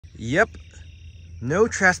Yep, no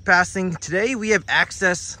trespassing. Today we have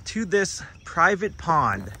access to this private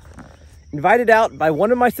pond. Invited out by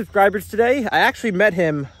one of my subscribers today. I actually met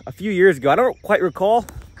him a few years ago. I don't quite recall.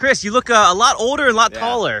 Chris, you look a lot older and a lot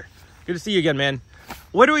taller. Good to see you again, man.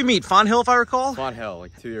 Where do we meet? Fawn Hill, if I recall? Fawn Hill,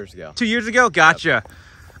 like 2 years ago. 2 years ago? Gotcha. Yep.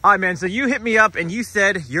 All right, man. So you hit me up and you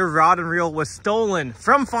said your rod and reel was stolen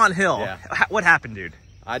from Fawn Hill. Yeah. What happened, dude?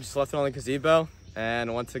 I just left it on the gazebo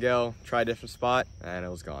and went to go try a different spot and it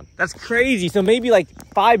was gone. That's crazy. So maybe like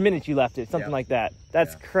 5 minutes you left it, something like that.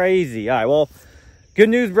 That's crazy. All right, well, good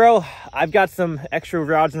news, bro. I've got some extra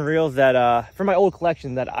rods and reels that from my old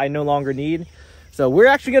collection that I no longer need. So we're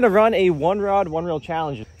actually going to run a one rod, one reel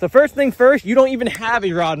challenge. So first thing first, you don't even have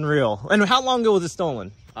a rod and reel. And how long ago was it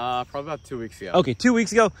stolen? Probably about 2 weeks ago. Okay, 2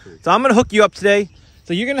 weeks ago. So I'm going to hook you up today.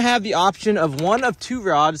 So you're going to have the option of one of two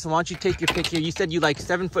rods. So why don't you take your pick here? You said you like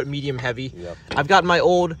 7 foot medium heavy. Yep. I've got my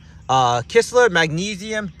old Kistler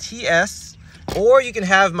Magnesium TS, or you can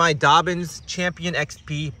have my Dobbins Champion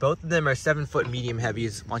XP. Both of them are 7 foot medium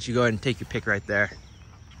heavies. Why don't you go ahead and take your pick right there?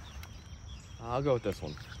 I'll go with this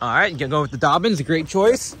one. All right, you can go with the Dobbins, a great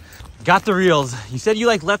choice. Got the reels. You said you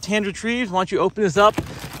like left-hand retrieves. Why don't you open this up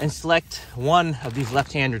and select one of these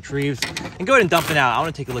left-hand retrieves and go ahead and dump it out. I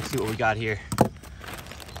want to take a look, see what we got here.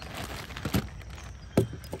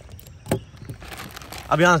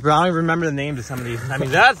 I'll be honest, bro, I don't even remember the names of some of these. I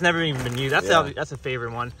mean, that's never even been used. That's a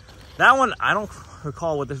favorite one. That one, I don't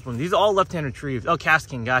recall what this one. These are all left-hand retrieves. Oh,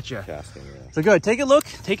 casting, gotcha. Casting, yeah. So good, take a look,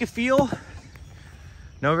 take a feel.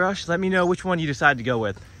 No rush. Let me know which one you decide to go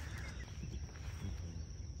with.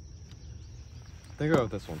 I think I'll go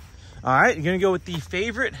with this one. All right, you're gonna go with the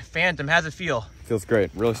favorite Phantom. How's it feel? Feels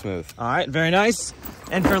great, really smooth. All right, very nice.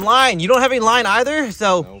 And for line, you don't have any line either.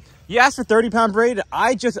 So nope. You asked for 30-pound braid.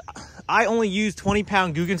 I only use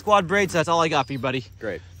 20-pound Googan squad braid, so that's all I got for you, buddy.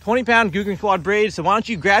 Great. 20-pound Googan squad braid. So why don't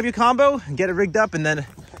you grab your combo and get it rigged up, and then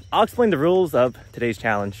I'll explain the rules of today's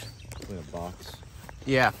challenge. Clean a box.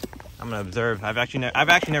 Yeah. I'm gonna observe. I've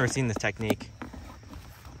actually never seen this technique.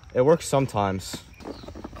 It works sometimes.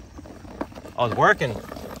 Oh, it's working.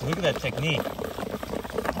 Look at that technique.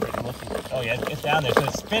 Oh yeah, it's down there, so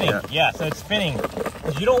it's spinning. Yeah, so it's spinning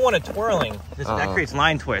because you don't want it twirling. That creates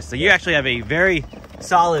line twist. So you actually have a very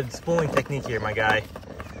solid spooling technique here, my guy.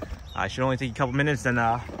 I should only take a couple minutes, and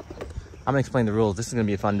I'm gonna explain the rules. This is gonna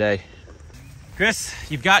be a fun day. Chris,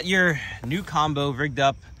 you've got your new combo rigged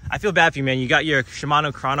up. I feel bad for you, man. You got your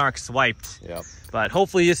Shimano Chronarch swiped. Yep. But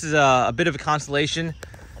hopefully this is a bit of a consolation.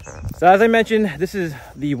 So as I mentioned, this is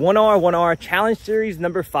the 1R Challenge Series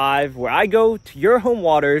number 5, where I go to your home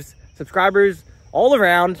waters, subscribers all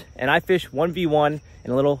around, and I fish 1v1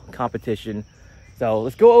 in a little competition. So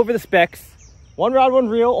let's go over the specs. One rod, one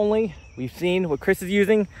reel only. We've seen what Chris is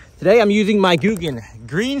using. Today I'm using my Googan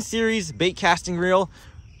Green Series bait casting reel,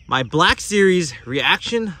 my Black Series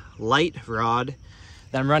Reaction Lite rod.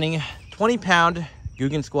 Then I'm running 20-pound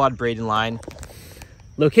Googan Squad braiding line.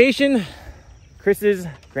 Location, Chris's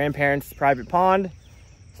grandparents' private pond.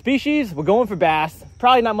 Species, we're going for bass.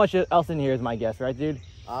 Probably not much else in here is my guess, right, dude?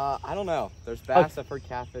 I don't know. There's bass. I've heard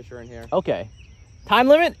catfish are in here. Okay. Time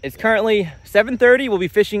limit is currently 7:30. We'll be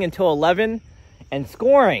fishing until 11. And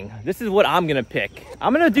scoring, this is what I'm gonna pick.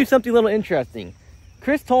 I'm gonna do something a little interesting.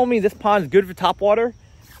 Chris told me this pond is good for topwater.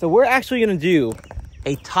 So we're actually gonna do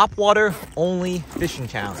a topwater only fishing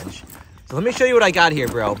challenge. So let me show you what I got here,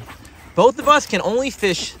 bro. Both of us can only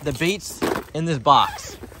fish the baits in this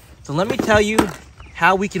box. So let me tell you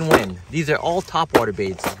how we can win. These are all topwater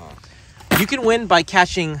baits. You can win by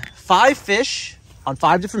catching 5 fish on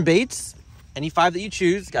 5 different baits. Any 5 that you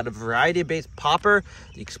choose. Got a variety of baits: popper,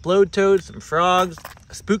 the explode toad, some frogs,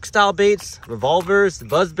 spook style baits, revolvers, the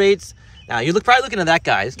buzz baits. Now you're probably looking at that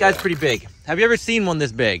guy. This guy's pretty big. Have you ever seen one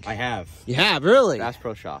this big? I have. You have, really? Bass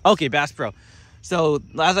Pro Shop. Okay, Bass Pro. So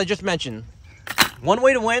as I just mentioned, one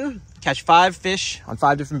way to win, catch 5 fish on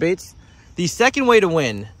 5 different baits. The second way to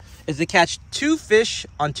win is to catch 2 fish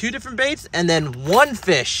on 2 different baits and then 1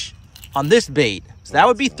 fish on this bait. So that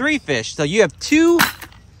would be 3 fish. So you have 2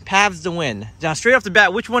 paths to win. Now, straight off the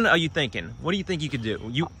bat, which one are you thinking? What do you think you could do?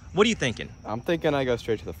 What are you thinking? I'm thinking I go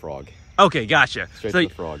straight to the frog. Okay, gotcha. Straight to the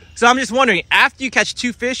frog. So I'm just wondering, after you catch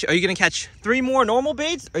 2 fish, are you going to catch 3 more normal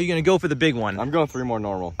baits, or are you going to go for the big one? I'm going 3 more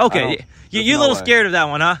normal. Okay, you're a little scared of that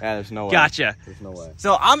one, huh? Yeah, there's no way. Gotcha. There's no way.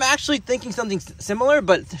 So I'm actually thinking something similar,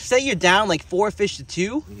 but say you're down like 4 fish to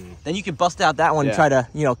 2, then you can bust out that one and try to,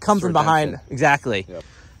 come from behind. Exactly. Yep.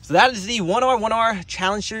 So that is the 1R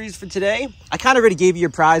challenge series for today. I kind of already gave you your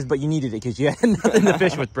prize, but you needed it because you had nothing to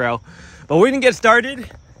fish with, bro. But we're going to get started.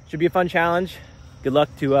 Should be a fun challenge. Good luck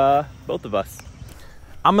to both of us.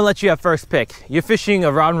 I'm going to let you have first pick. You're fishing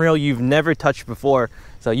a rod and reel you've never touched before.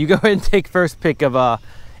 So you go ahead and take first pick of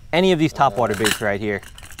any of these topwater baits right here.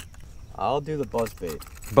 I'll do the buzzbait.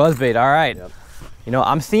 Buzzbait, all right. Yep. You know,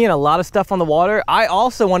 I'm seeing a lot of stuff on the water. I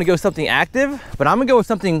also want to go something active, but I'm gonna go with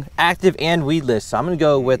something active and weedless. So I'm gonna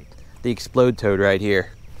go with the Explode Toad right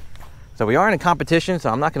here. So we are in a competition,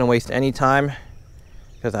 so I'm not gonna waste any time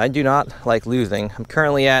because I do not like losing. I'm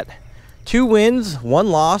currently at 2 wins,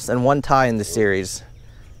 1 loss, and 1 tie in this series.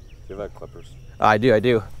 Do you have clippers? Oh, I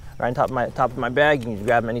do. Right on top of my bag, you can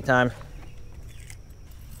grab them anytime.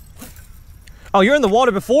 Oh, you're in the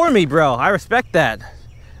water before me, bro. I respect that.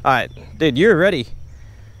 All right, dude, you're ready.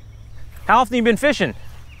 How often have you been fishing?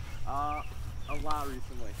 A lot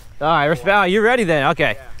recently. All right, respect. Oh, you're ready then.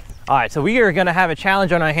 Okay. Yeah. All right, so we are gonna have a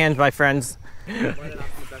challenge on our hands, my friends.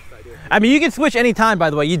 I mean, you can switch anytime,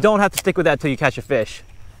 by the way. You don't have to stick with that till you catch a fish.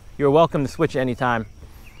 You're welcome to switch anytime.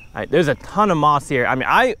 All right, there's a ton of moss here. I mean,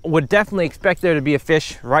 I would definitely expect there to be a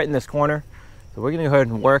fish right in this corner. So we're gonna go ahead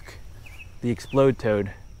and work the Explode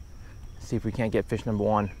Toad. See if we can't get fish number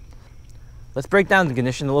 1. Let's break down the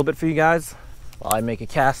condition a little bit for you guys while I make a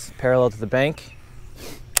cast parallel to the bank.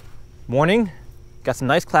 Morning, got some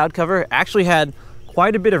nice cloud cover. Actually had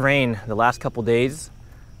quite a bit of rain the last couple days.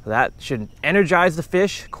 So that should energize the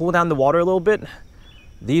fish, cool down the water a little bit.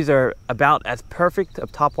 These are about as perfect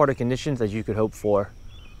of topwater conditions as you could hope for.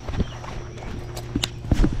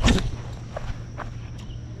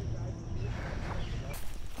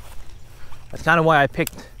 That's kind of why I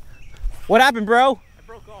picked. What happened, bro? I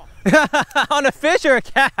broke off. On a fish or a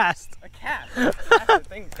cast? A cat. That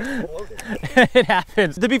thing exploded. It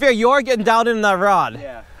happens. To be fair, you are getting dialed in that rod.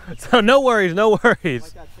 Yeah. So no worries, no worries.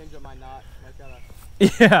 Might gotta change up my knot. Might gotta Yeah.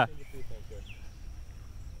 change a few things here.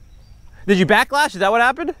 Did you backlash? Is that what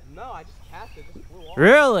happened? No, I just cast it. Just flew off.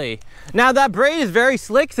 Really? Now that braid is very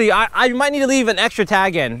slick, so I might need to leave an extra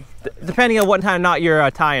tag in, depending on what kind of knot you're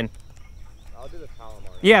tying. I'll do the Palomar.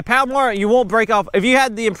 Yeah, Palomar, you won't break off. If you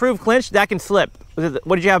had the improved clinch, that can slip.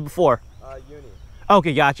 What did you have before? Uni.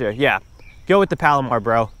 Okay, gotcha. Yeah. Go with the Palomar,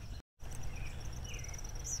 bro.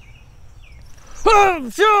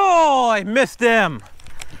 Oh, I missed him.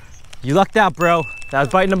 You lucked out, bro. That was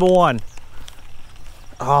bite number 1.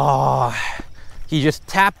 Oh, he just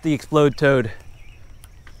tapped the Explode Toad.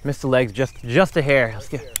 Missed the legs just a hair. Let's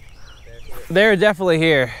get. They're definitely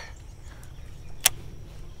here.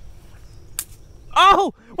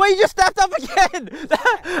 Oh, wait, you just snapped up again.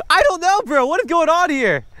 I don't know, bro. What is going on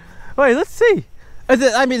here? Wait, let's see. Is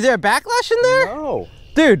there a backlash in there? No.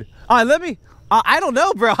 Dude, all right, let me. I don't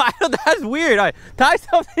know, bro. That's weird. All right, tie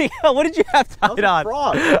something else. What did you have tied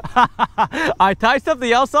on? I tie something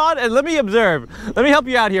else on and let me observe. Let me help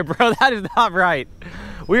you out here, bro. That is not right.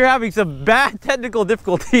 We're having some bad technical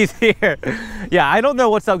difficulties here. Yeah, I don't know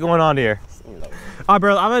what's up going on here. All right,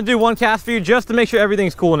 bro. I'm gonna do 1 cast for you just to make sure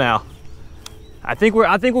everything's cool now. I think we're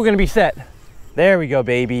gonna be set. There we go,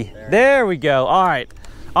 baby. There we go. All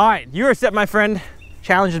right, you are set, my friend.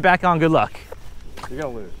 Challenge is back on. Good luck. You're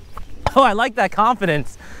gonna lose. Oh, I like that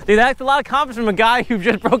confidence. Dude, that's a lot of confidence from a guy who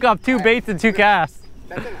just broke off 2 baits and 2 casts.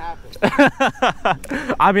 That didn't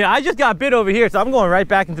happen. I mean, I just got bit over here, so I'm going right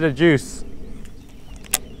back into the juice.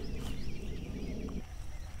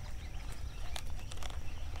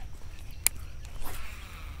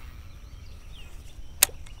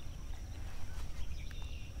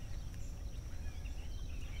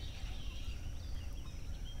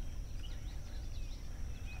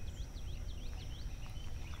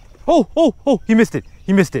 Oh, he missed it.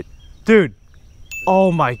 He missed it. Dude. Oh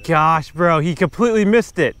my gosh, bro. He completely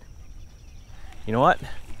missed it. You know what?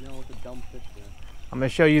 I'm gonna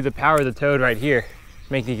show you the power of the toad right here.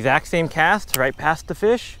 Make the exact same cast right past the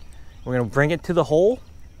fish. We're gonna bring it to the hole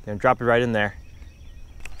and drop it right in there.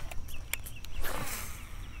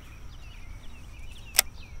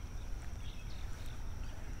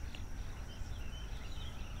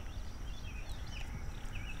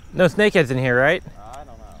 No snakeheads in here, right? I don't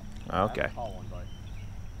know. Okay. I one, but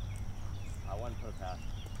I wouldn't put it past.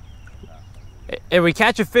 If we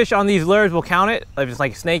catch a fish on these lures, we'll count it. If it's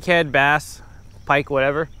like snakehead, bass, pike,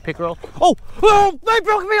 whatever, pickerel. Oh, he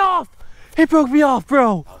broke me off! He broke me off,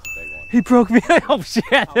 bro. That was a big one. He broke me. Oh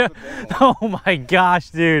shit! Oh my gosh,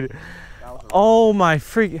 dude. Oh my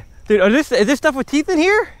freak, dude. Is this stuff with teeth in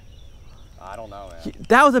here? I don't know, man.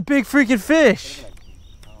 That was a big freaking fish. I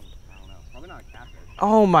don't know. Probably not a catfish.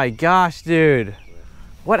 Oh my gosh, dude.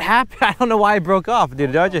 What happened? I don't know why it broke off,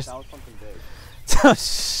 dude. I just. That was something big.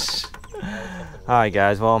 All right,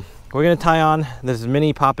 guys. Well, we're gonna tie on this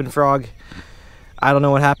mini Poppin frog. I don't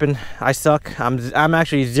know what happened. I suck. I'm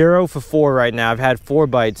actually 0 for 4 right now. I've had 4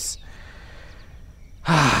 bites.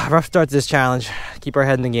 Rough start to this challenge. Keep our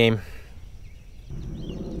head in the game,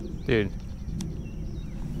 dude.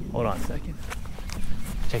 Hold on a second.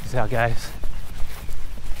 Check this out, guys.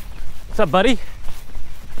 What's up, buddy?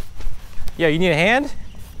 Yeah, you need a hand?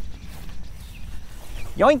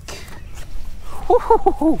 Yoink!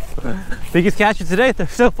 Woo-hoo-hoo-hoo. Biggest catch of today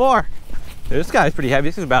so far. This guy's pretty heavy.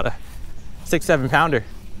 This is about a 6-7 pounder.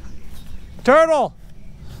 Turtle!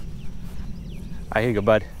 Alright, here you go,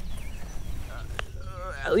 bud.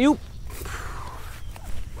 Alley-oop.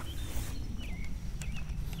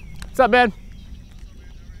 What's up, man?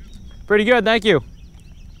 Pretty good, thank you.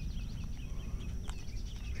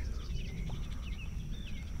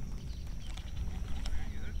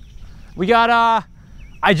 We got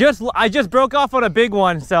I just broke off on a big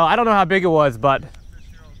one, so I don't know how big it was, but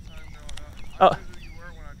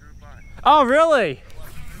oh really?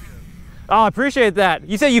 Oh, I appreciate that.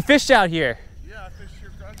 You said you fished out here. Yeah, I fished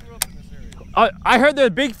here. I grew up in this area. I heard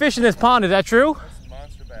there's big fish in this pond. Is that true? That's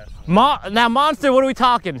monster bass. Now monster, what are we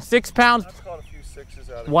talking? 6 pounds? I've caught a few sixes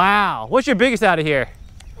out of here. Wow. What's your biggest out of here?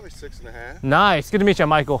 Probably 6.5. Nice. Good to meet you,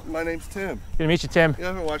 Michael. My name's Tim. Good to meet you, Tim. Yeah,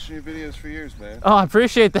 I've been watching your videos for years, man. Oh, I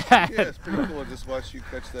appreciate that. Yeah, it's pretty cool to just watch you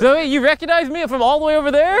catch that. So wait, you recognize me from all the way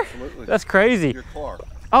over there? Absolutely. That's crazy. Your car.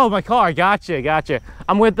 Oh, my car. Gotcha.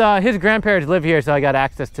 I'm with his grandparents live here, so I got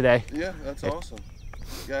access today. Yeah, that's awesome.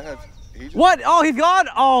 Yeah, What? Oh, he's gone?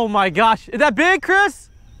 Oh my gosh. Is that big, Chris?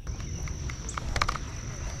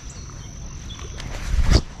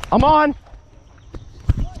 I'm on.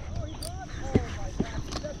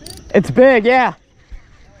 It's big, yeah.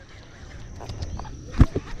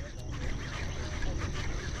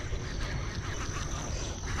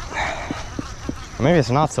 Maybe it's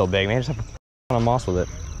not so big. Maybe I just have a moss with it.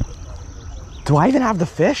 Do I even have the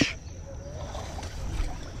fish?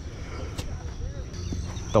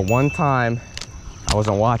 The one time I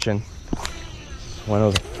wasn't watching when it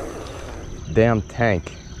was a damn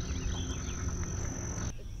tank.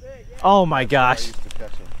 Oh my gosh. I used to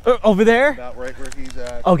catch him. Over there? About right where he's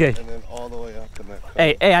at. Okay. And then all the way up to that.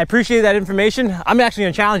 Hey, I appreciate that information. I'm actually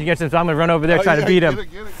gonna challenge against him, so I'm gonna run over there, try to beat him. Get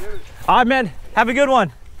it. All right, man. Have a good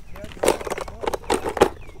one.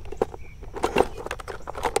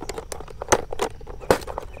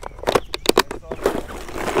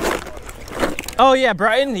 Oh yeah,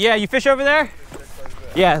 Brighton. Yeah, you fish over there?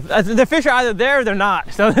 Yeah, the fish are either there or they're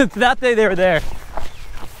not. So that day they were there.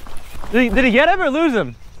 Did he get him or lose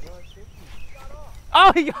him?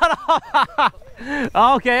 Oh, he got off.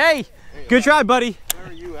 Okay, hey, good try, buddy. Where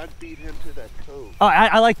are you? I'd beat him to that cove. Oh,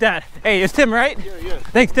 I like that. Hey, it's Tim, right? Yeah.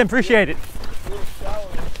 Thanks, Tim. Appreciate it.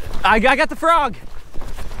 I got the frog.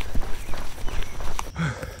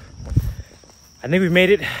 I think we've made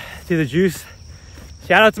it to the juice.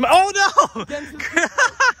 Shout out to my, oh no!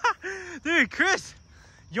 Dude, Chris,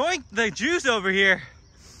 yoink the juice over here.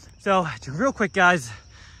 So, real quick, guys,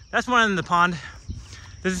 that's one in the pond.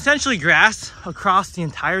 There's essentially grass across the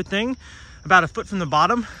entire thing, about a foot from the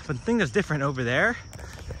bottom. But the thing that's different over there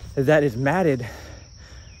is that it's matted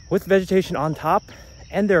with vegetation on top,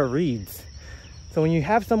 and there are reeds. So when you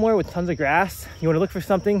have somewhere with tons of grass, you want to look for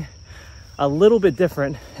something a little bit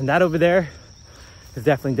different, and that over there is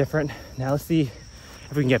definitely different. Now let's see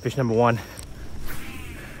if we can get fish number one.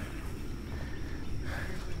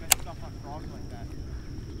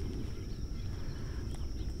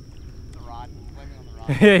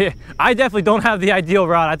 I definitely don't have the ideal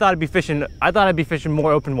rod. I thought I'd be fishing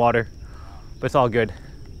more open water, but it's all good.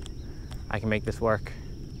 I can make this work.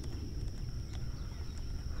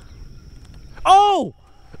 Oh!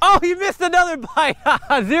 Oh, he missed another bite.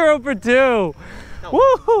 0 for 2. No.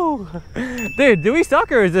 Woohoo! Dude, do we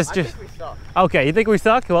suck or is this just? I think we suck. Okay, you think we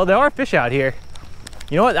suck? Well, there are fish out here.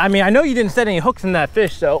 You know what? I mean, I know you didn't set any hooks in that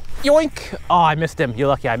fish, so yoink! Oh, I missed him. You're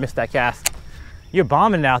lucky I missed that cast. You're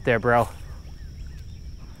bombing out there, bro.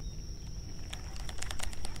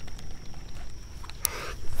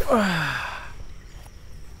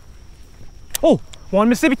 Oh, 1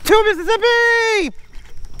 Mississippi, 2 Mississippi!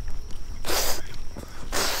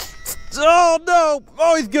 Oh no!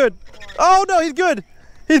 Oh, he's good. Oh no, he's good.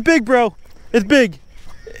 He's big, bro. It's big.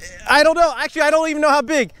 I don't know. Actually, I don't even know how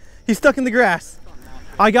big. He's stuck in the grass.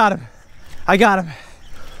 I got him. I got him.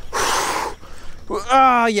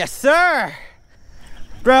 Oh, yes, sir.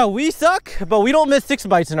 Bro, we suck, but we don't miss 6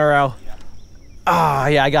 bites in a row. Ah,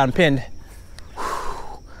 yeah, I got him pinned.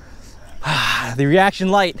 The reaction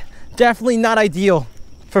light, definitely not ideal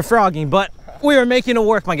for frogging, but we are making it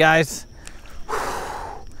work, my guys.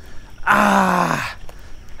 Ah.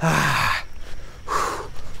 Ah.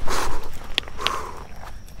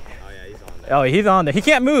 Oh yeah, he's on there. Oh, he's on there. He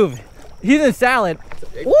can't move. He's in salad.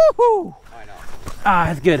 Woohoo! I know. Ah,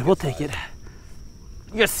 that's good. We'll take it.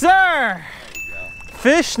 Yes, sir.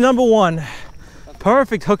 Fish number 1.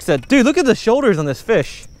 Perfect hook set. Dude, look at the shoulders on this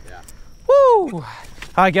fish. Yeah, Woo! All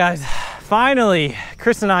right, guys. Finally,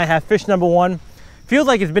 Chris and I have fish number one. Feels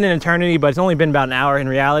like it's been an eternity, but it's only been about an hour in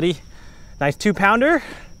reality. Nice 2-pounder.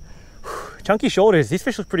 Chunky shoulders. These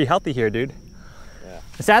fish look pretty healthy here, dude. Yeah.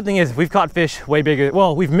 The sad thing is we've caught fish way bigger.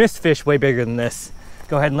 Well, we've missed fish way bigger than this.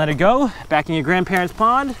 Go ahead and let it go. Back in your grandparents'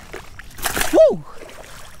 pond. Woo!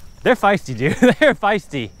 They're feisty, dude. They're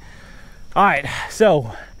feisty. All right,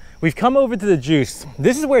 so we've come over to the juice.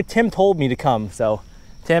 This is where Tim told me to come. So,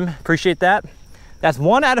 Tim, appreciate that. That's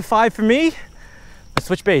 1 out of 5 for me. Let's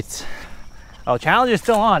switch baits. Oh, challenge is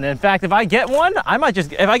still on. In fact, if I get one,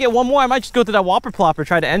 if I get one more, I might just go to that whopper plopper,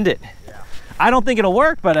 try to end it. Yeah. I don't think it'll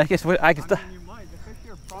work, but I guess I can still. You might. The fish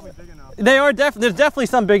here are probably big enough. They are there's definitely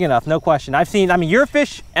some big enough, no question. I mean, your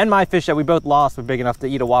fish and my fish that we both lost were big enough to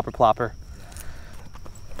eat a whopper plopper.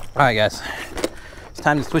 Yeah. All right, guys. It's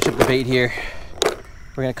time to switch up the bait here.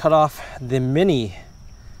 We're gonna cut off the mini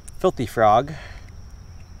filthy frog.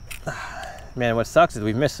 Man, what sucks is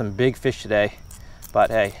we've missed some big fish today,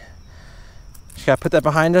 but hey, just gotta put that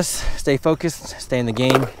behind us, stay focused, stay in the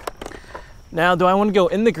game. Now, do I want to go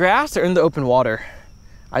in the grass or in the open water?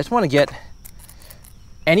 I just want to get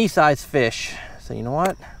any size fish. So you know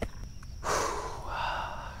what?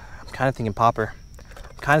 I'm kind of thinking popper.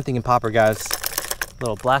 Guys.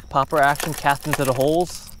 Little black popper action, cast into the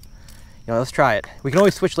holes. You know, let's try it. We can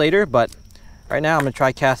always switch later, but right now I'm gonna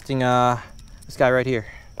try casting this guy right here.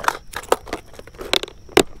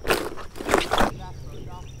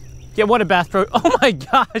 Yeah, what a bass pro. Oh my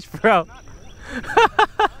gosh, bro.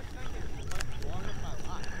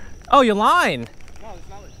 Oh, your line. No,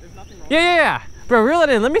 there's nothing wrong. Yeah. Bro, reel it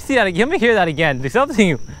in. Let me see that again. Let me hear that again. There's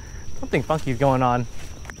something funky's going on.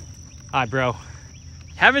 All right, bro.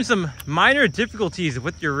 Having some minor difficulties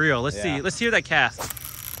with your reel. Let's see. Let's hear that cast.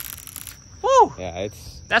 Woo! Yeah,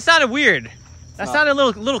 that sounded weird. That sounded a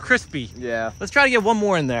little crispy. Yeah. Let's try to get one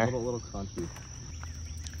more in there. A little crunchy.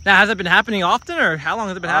 Now, has it been happening often, or how long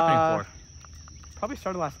has it been happening for? Probably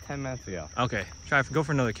started last 10 minutes ago. Okay, go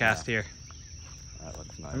for another cast here. That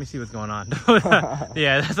looks nice. Let me see what's going on.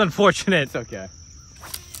 Yeah, that's unfortunate. It's okay.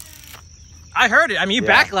 I heard it. I mean, you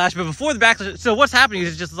backlash, but before the backlash, so what's happening?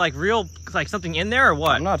 Is it just like something in there or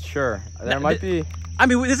what? I'm not sure. There might be. I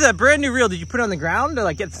mean, this is a brand new reel. Did you put it on the ground to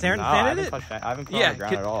like get sand in it? I haven't put it on the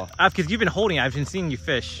ground at all. Because you've been holding it. I've been seeing you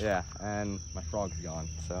fish. Yeah, and my frog's gone,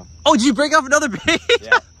 so. Oh, did you break off another bait?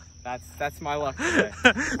 Yeah, that's my luck today.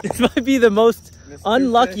 This might be the most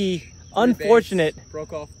unlucky, unfortunate.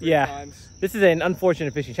 Broke off 3 times. This is an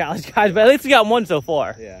unfortunate fishing challenge, guys, but at least we got one so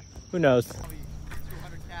far. Yeah. Who knows?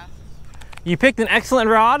 You picked an excellent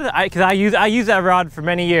rod, because I use that rod for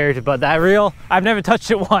many years, but that reel, I've never touched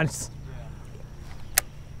it once.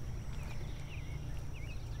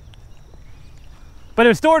 But it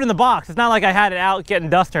was stored in the box. It's not like I had it out getting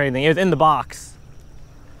dust or anything. It was in the box.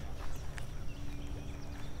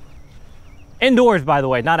 Indoors, by the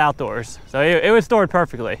way, not outdoors. So it was stored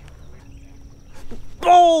perfectly.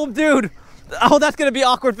 Oh, dude. Oh, that's going to be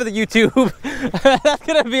awkward for the YouTube. That's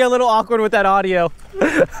going to be a little awkward with that audio.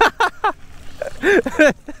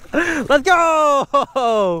 Let's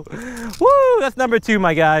go. Woo, that's number 2,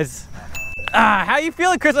 my guys. How you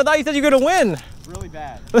feeling, Chris? I thought you said you were going to win. Really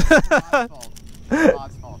bad.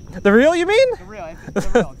 God's fault. The reel, you mean? The reel. It's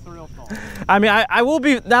the real fault. I mean, I will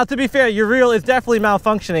be, now to be fair, your reel is definitely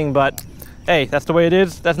malfunctioning, but hey, that's the way it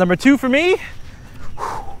is. That's number 2 for me.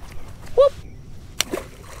 Whoop.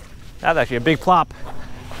 That's actually a big plop.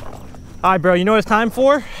 All right, bro, you know what it's time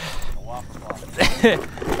for?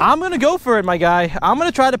 I'm gonna go for it, my guy. I'm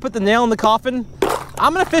gonna try to put the nail in the coffin.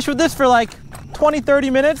 I'm gonna fish with this for like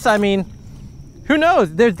 20-30 minutes. I mean, who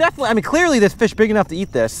knows? There's definitely, I mean, clearly this fish big enough to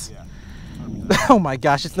eat this. Yeah. Oh my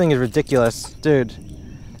gosh, this thing is ridiculous, dude.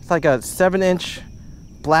 It's like a 7-inch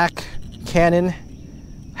black Canon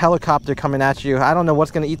helicopter coming at you. I don't know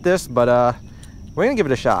what's gonna eat this, but we're gonna give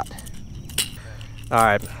it a shot. All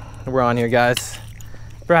right, we're on here, guys.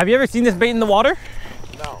 Bro, have you ever seen this bait in the water?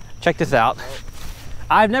 No. Check this out. Nope.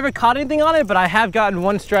 I've never caught anything on it, but I have gotten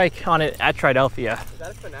 1 strike on it at Triadelphia. Is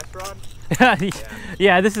that a finesse rod?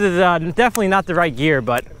 Yeah, this is definitely not the right gear,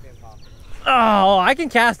 but oh, I can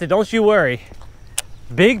cast it, don't you worry.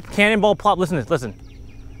 Big cannonball plop. Listen to this, listen.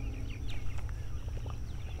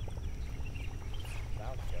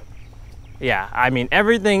 Yeah, I mean,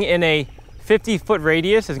 everything in a 50-foot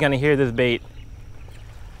radius is gonna hear this bait.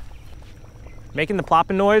 Making the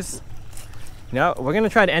plopping noise. No, we're gonna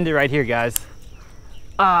try to end it right here, guys.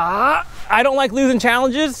 I don't like losing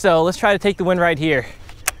challenges, so let's try to take the win right here.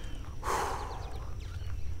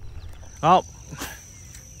 Oh,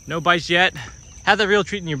 no bites yet. How's that reel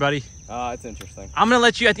treating you, buddy? It's interesting. I'm gonna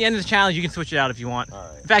let you, at the end of the challenge, you can switch it out if you want. All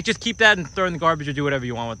right. In fact, just keep that and throw it in the garbage or do whatever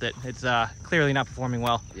you want with it. It's clearly not performing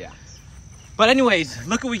well. Yeah. But anyways,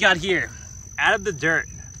 look what we got here. Out of the dirt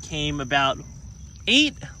came about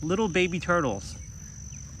 8 little baby turtles.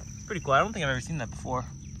 Pretty cool. I don't think I've ever seen that before.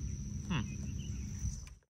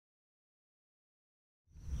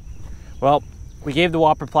 Well, we gave the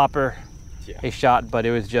Whopper Plopper a shot, but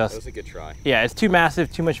it was just... It was a good try. Yeah, it's too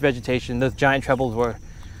massive, too much vegetation. Those giant trebles were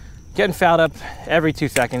getting fouled up every 2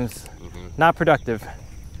 seconds. Not productive.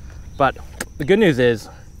 But the good news is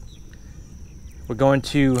we're going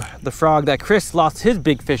to the frog that Chris lost his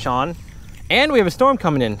big fish on, and we have a storm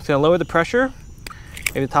coming in. It's gonna lower the pressure.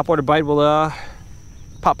 Maybe the topwater bite will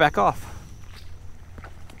pop back off.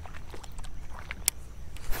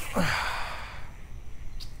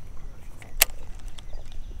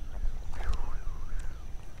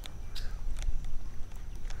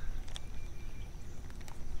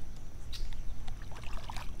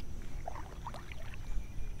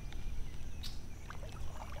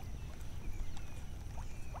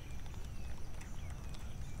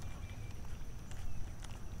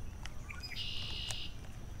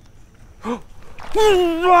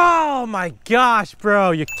 Oh my gosh,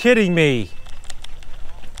 bro, you're kidding me.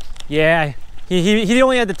 Yeah, he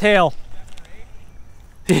only had the tail.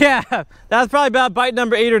 Yeah, that was probably about bite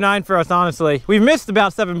number 8 or 9 for us, honestly. We've missed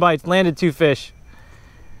about 7 bites, landed 2 fish.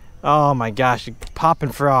 Oh my gosh,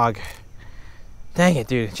 popping frog. Dang it,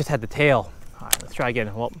 dude, it just had the tail. All right, let's try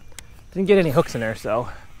again. Well, didn't get any hooks in there, so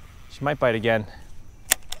she might bite again.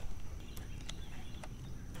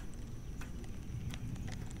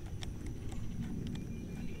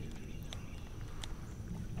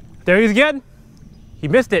 There he is again. He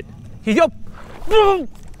missed it. He's up. You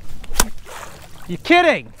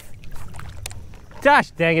kidding?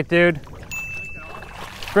 Gosh dang it, dude.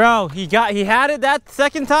 Bro, he had it that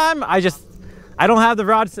second time. I don't have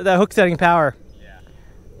the hook setting power. Yeah.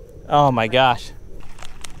 Oh my gosh.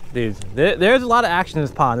 Dude, there's a lot of action in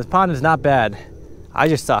this pond. This pond is not bad. I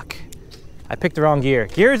just suck. I picked the wrong gear.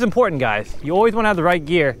 Gear is important, guys. You always want to have the right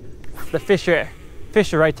gear. The fish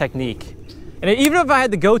the right technique. And even if I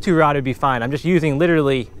had the go-to rod, it'd be fine. I'm just using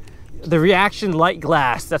literally the reaction light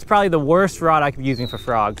glass. That's probably the worst rod I could be using for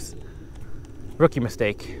frogs. Rookie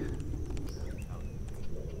mistake.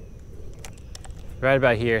 Right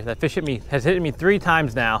about here. That fish has hit me 3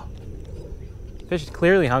 times now. Fish is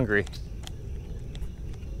clearly hungry.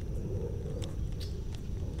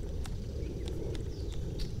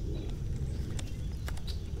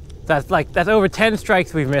 That's over 10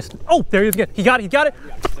 strikes we've missed. Oh, there he is again. He got it. Yeah,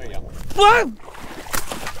 there you go. What?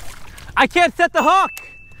 I can't set the hook.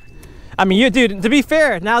 I mean, dude, to be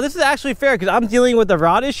fair, now this is actually fair because I'm dealing with the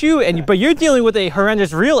rod issue, but you're dealing with a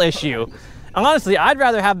horrendous reel issue. Honestly, I'd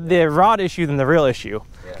rather have the rod issue than the reel issue.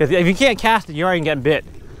 Because if you can't cast it, you're already getting bit.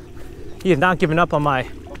 He is not giving up on my...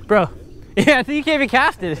 Bro. Yeah, I think you can't even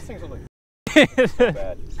cast it. This thing's so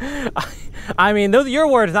bad. I mean, those are your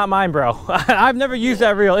words, not mine, bro. I've never used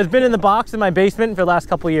that reel. It's been in the box in my basement for the last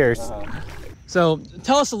couple of years. So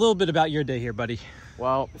tell us a little bit about your day here, buddy.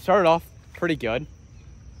 Well, it started off pretty good.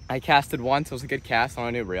 I casted once. It was a good cast on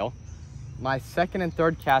a new reel. My second and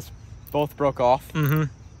third cast both broke off.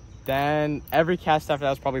 Then every cast after that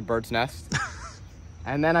was probably bird's nest.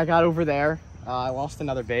 And then I got over there. I lost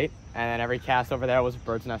another bait. And then every cast over there was a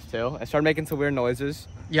bird's nest too. I started making some weird noises.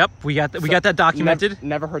 Yep, we got that documented.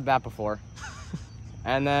 Never heard that before.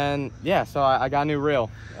 And then, yeah, so I got a new reel.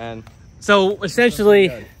 And so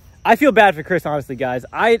essentially, I feel bad for Chris, honestly, guys.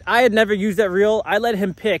 I had never used that reel. I let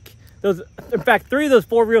him pick those. In fact, 3 of those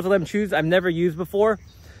 4 reels I let him choose I've never used before.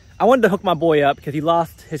 I wanted to hook my boy up because he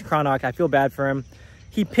lost his chronoc. I feel bad for him.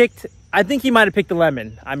 He picked, I think he might have picked the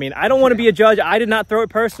lemon. I mean, I don't want to be a judge. I did not throw it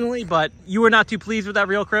personally, but you were not too pleased with that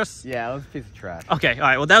reel, Chris? Yeah, it was a piece of trash. Okay, all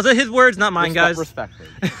right. Well, that was his words, not mine, guys. Respectfully.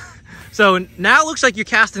 So now it looks like you're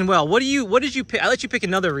casting well. What did you pick? I let you pick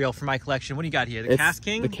another reel for my collection. What do you got here? The Cast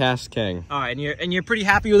King? The Cast King. All right, and you're pretty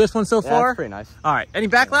happy with this one so far? It's pretty nice. All right. Any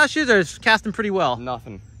backlashes or is casting pretty well?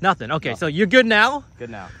 Nothing. Nothing. Okay, so you're good now? Good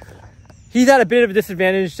now. He's at a bit of a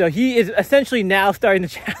disadvantage, so he is essentially now starting the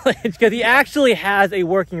challenge because he actually has a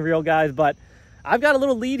working reel, guys, but I've got a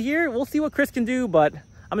little lead here. We'll see what Chris can do, but I'm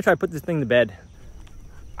gonna try to put this thing to bed.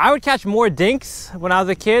 I would catch more dinks when I was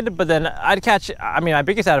a kid, but then I'd catch, I mean, my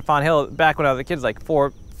biggest out of Fawn Hill back when I was a kid is like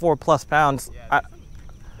 4+ pounds. Yeah,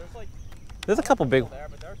 there's a couple big ones.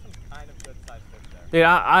 But there are some kind of good sized fish there.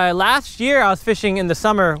 Dude, last year I was fishing in the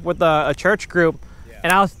summer with a church group,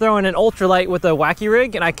 and I was throwing an ultralight with a wacky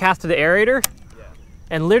rig, and I casted the aerator. Yeah.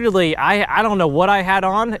 And literally, I don't know what I had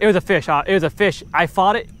on. It was a fish. I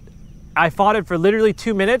fought it I fought it for literally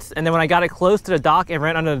 2 minutes, and then when I got it close to the dock, it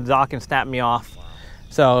ran under the dock and snapped me off. Wow.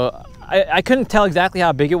 So I couldn't tell exactly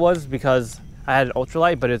how big it was because I had an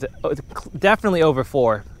ultralight, but it's definitely over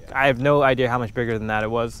 4. Yeah. I have no idea how much bigger than that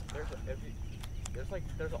it was.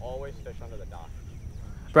 There's always fish under the dock.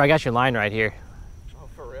 Bro, I got your line right here. Oh,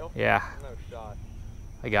 for real? Yeah. No shot.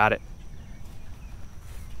 I got it.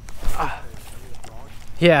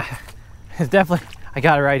 Yeah, it's definitely, I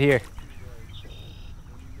got it right here.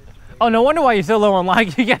 Oh, no wonder why you're so low on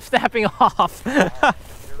line. You kept snapping off. You're right, that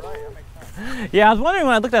makes sense. Yeah, I was wondering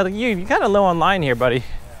when I looked at it, you're kind of low on line here, buddy. Yeah,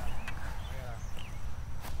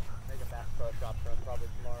 make a bass pro shop for him probably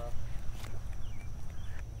tomorrow.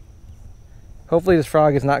 Hopefully this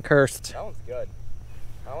frog is not cursed. That one's good.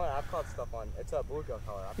 I've caught stuff on, it's a blue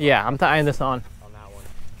color. Yeah, I'm tying this on. On that one.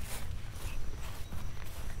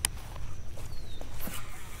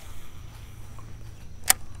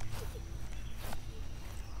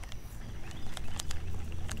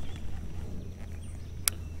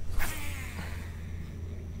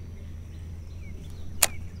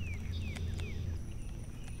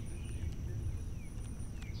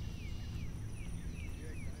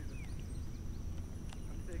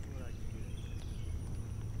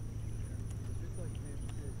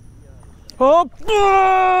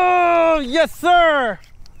 Oh, yes, sir.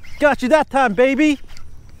 Got you that time, baby.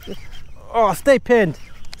 Oh, stay pinned.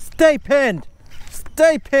 Stay pinned.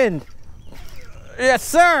 Stay pinned. Yes,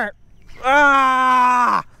 sir.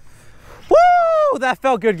 Ah! Woo! That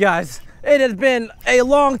felt good, guys. It has been a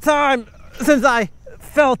long time since I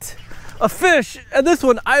felt a fish. And this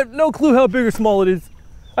one, I have no clue how big or small it is.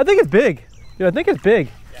 I think it's big. Yeah, I think it's big.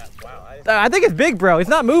 Yeah, wow. I think it's big, bro. It's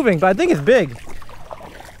not moving, but I think it's big.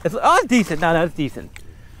 It's decent. No, that's decent.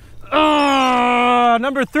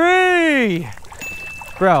 Number 3.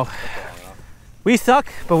 Bro, we suck,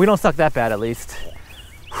 but we don't suck that bad at least.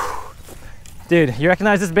 Dude, you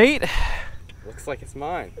recognize this bait? Looks like it's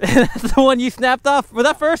mine. That's the one you snapped off for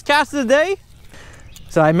that first cast of the day?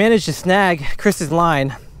 So I managed to snag Chris's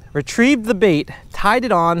line, retrieved the bait, tied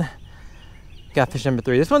it on, got fish number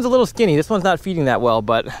 3. This one's a little skinny. This one's not feeding that well,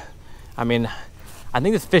 but I mean, I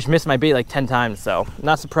think this fish missed my bait like 10 times, so I'm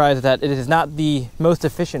not surprised that it is not the most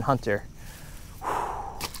efficient hunter.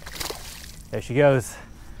 There she goes.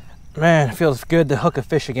 Man, it feels good to hook a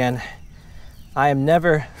fish again. I am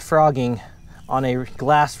never frogging on a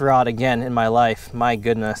glass rod again in my life. My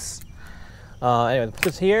goodness. Anyway, put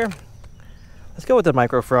this here. Let's go with the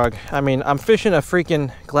micro frog. I mean, I'm fishing a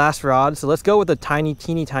freaking glass rod, so let's go with a tiny,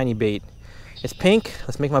 teeny, tiny bait. It's pink.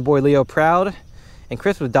 Let's make my boy Leo proud. And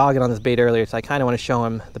Chris was dogging on this bait earlier, so I kind of want to show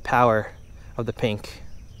him the power of the pink.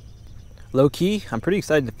 Low key, I'm pretty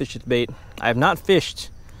excited to fish this bait. I have not fished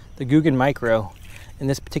the Googan Micro in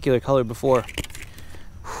this particular color before.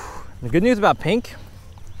 The good news about pink,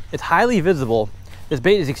 it's highly visible. This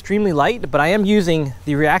bait is extremely light, but I am using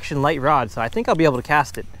the Reaction Lite rod, so I think I'll be able to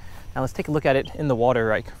cast it. Now let's take a look at it in the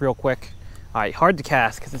water real quick. All right, hard to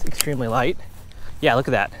cast because it's extremely light. Yeah, look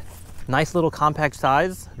at that. Nice little compact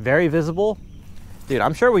size, very visible. Dude,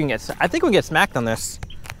 I'm sure we can get, I think we can get smacked on this.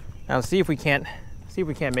 Now let's see if we can't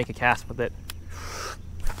make a cast with it.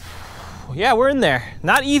 Yeah, we're in there.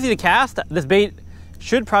 Not easy to cast. This bait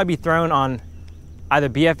should probably be thrown on either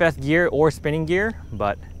BFS gear or spinning gear,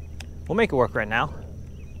 but we'll make it work right now.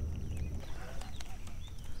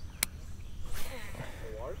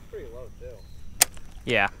 The water's pretty low too.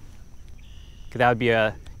 Yeah. Cause that would be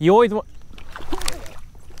a, you always want,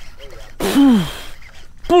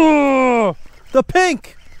 the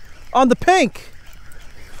pink on the pink.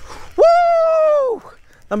 Woo!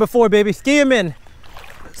 Number 4, baby. Ski him in.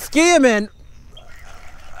 Ski him in.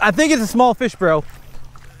 I think it's a small fish, bro.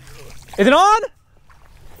 Is it on?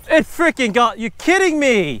 It's freaking gone. You're kidding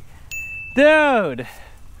me. Dude.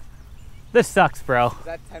 This sucks, bro. Is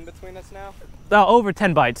that 10 between us now? Oh, over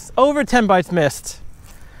 10 bites. Over 10 bites missed.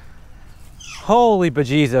 Holy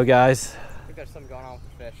bejezo, guys. I think there's something going on with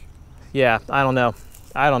the fish. Yeah, I don't know.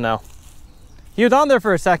 I don't know. He was on there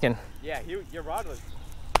for a second. Yeah, your rod was...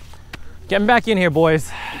 Getting back in here, boys.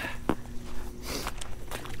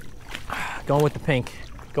 Going with the pink.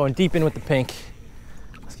 Going deep in with the pink.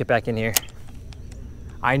 Let's get back in here.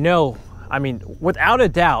 I know, I mean, without a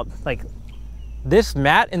doubt, like this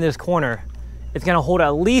mat in this corner is gonna hold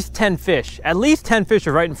at least 10 fish. At least 10 fish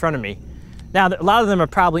are right in front of me. Now, a lot of them are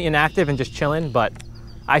probably inactive and just chilling, but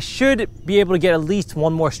I should be able to get at least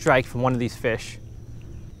one more strike from one of these fish.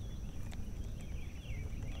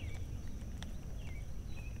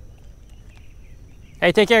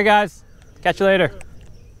 Hey, take care, guys. Catch you later.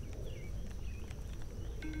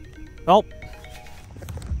 Oh.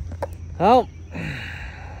 Oh.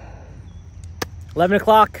 11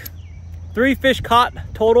 o'clock. 3 fish caught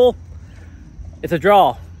total. It's a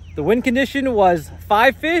draw. The win condition was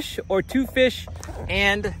 5 fish or 2 fish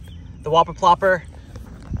and the Whopper Plopper.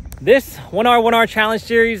 This 1 hour, 1 hour challenge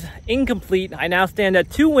series incomplete. I now stand at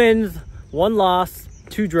 2 wins, 1 loss,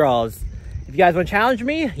 2 draws. If you guys want to challenge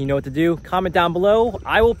me, you know what to do. Comment down below.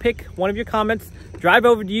 I will pick one of your comments, drive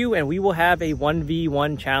over to you, and we will have a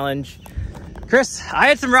 1v1 challenge. Chris, I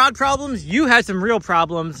had some rod problems. You had some real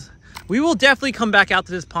problems. We will definitely come back out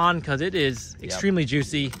to this pond because it is extremely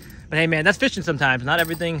juicy. But hey, man, that's fishing sometimes. Not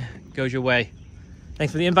everything goes your way.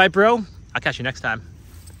 Thanks for the invite, bro. I'll catch you next time.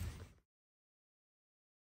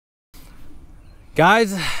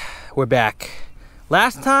 Guys, we're back.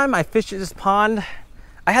 Last time I fished at this pond,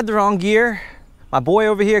 I had the wrong gear. My boy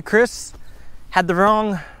over here, Chris, had the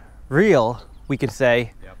wrong reel, we could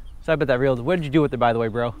say. Yep. Sorry about that reel. What did you do with it, by the way,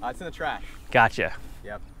 bro? It's in the trash. Gotcha.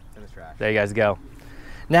 Yep, it's in the trash. There you guys go.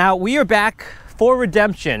 Now, we are back for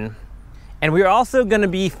redemption, and we are also going to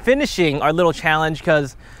be finishing our little challenge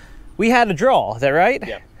because we had a draw. Is that right?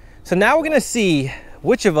 Yep. So now we're going to see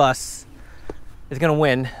which of us is going to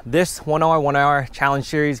win this 1 hour, 1 hour challenge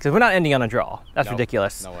series because we're not ending on a draw. That's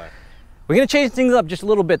ridiculous. No way. We're going to change things up just a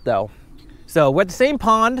little bit, though. So we're at the same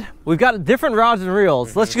pond. We've got different rods and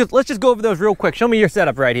reels. Let's just go over those real quick. Show me your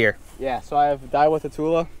setup right here. Yeah, so I have Dye with a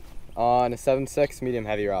Tula on a 7.6 medium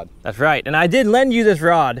heavy rod. That's right. And I did lend you this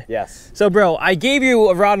rod. Yes. So, bro, I gave you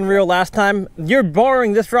a rod and reel last time. You're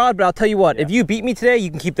borrowing this rod, but I'll tell you what. If you beat me today, you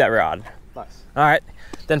can keep that rod. Nice. All right.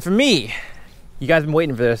 Then for me, you guys have been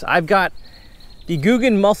waiting for this. I've got the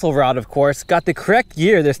Googan muscle rod, of course. Got the correct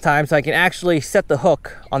gear this time so I can actually set the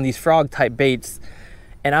hook on these frog-type baits.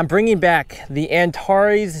 And I'm bringing back the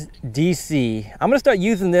Antares DC. I'm going to start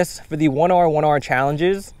using this for the 1 hour, 1 hour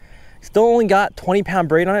challenges. Still only got 20-pound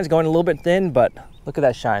braid on it. It's going a little bit thin, but look at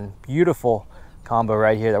that shine. Beautiful combo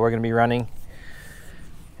right here that we're going to be running.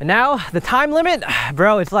 And now the time limit,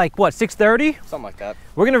 bro, it's like, what, 6:30? Something like that.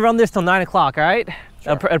 We're going to run this till 9 o'clock, all right?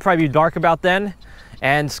 Sure. It'll probably be dark about then.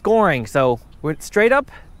 And scoring. So we're straight up,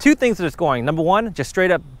 2 things that are scoring. Number 1, just straight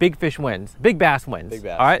up big fish wins. Big bass wins. Big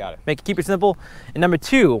bass, all right? got it. Keep it simple. And number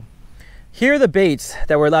 2, here are the baits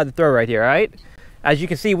that we're allowed to throw right here, all right? As you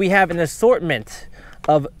can see, we have an assortment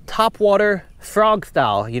of topwater frog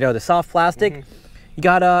style, you know, the soft plastic. You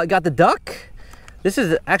got the duck. This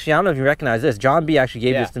is actually, I don't know if you recognize this. John B actually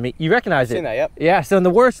gave this to me. You recognize it? Seen that, yep. Yeah, so in the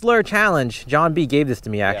worst lure challenge, John B gave this to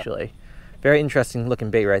me actually. Very interesting looking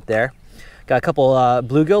bait right there. Got a couple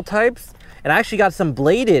bluegill types, and I actually got some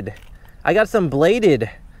bladed. I got some bladed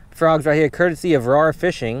frogs right here, courtesy of Raw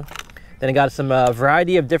Fishing. Then I got some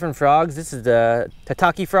variety of different frogs. This is the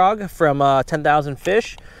Tataki frog from 10,000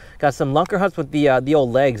 Fish. Got some Lunkerhunts with the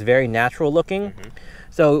old legs, very natural looking.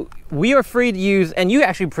 So we are free to use, and you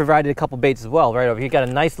actually provided a couple baits as well, right over here. You got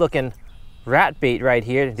a nice looking rat bait right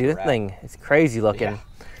here. Dude, this thing is crazy looking.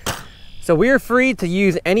 Yeah. So we are free to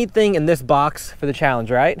use anything in this box for the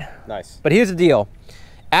challenge, right? Nice. But here's the deal.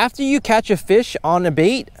 After you catch a fish on a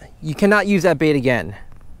bait, you cannot use that bait again.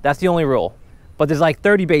 That's the only rule. But there's like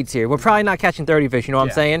 30 baits here. We're probably not catching 30 fish, you know what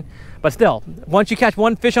I'm saying? But still, once you catch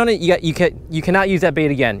 1 fish on it, you cannot use that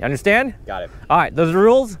bait again. Understand? Got it. All right, those are the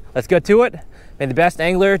rules. Let's get to it. May the best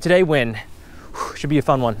angler today win. Whew, should be a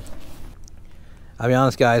fun one. I'll be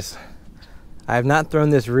honest, guys. I have not thrown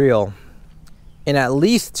this reel in at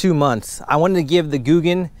least 2 months. I wanted to give the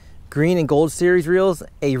Googan Green and Gold Series reels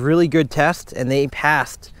a really good test, and they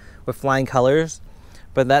passed with flying colors.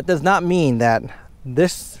 But that does not mean that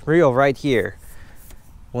this reel right here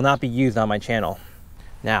will not be used on my channel.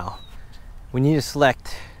 Now, we need to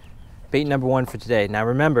select bait number 1 for today. Now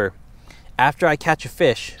remember, after I catch a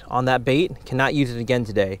fish on that bait, cannot use it again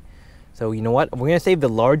today. So you know what? We're gonna save the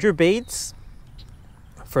larger baits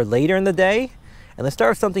for later in the day, and let's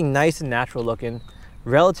start with something nice and natural looking,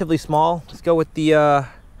 relatively small. Let's go with the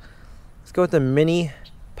mini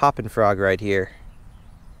Poppin frog right here.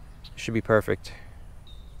 Should be perfect.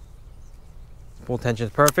 Full tension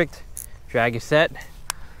is perfect. Drag is set.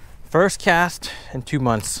 First cast in 2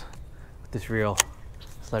 months with this reel.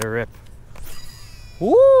 Let's let it rip.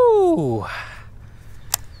 Woo!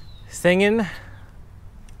 Singing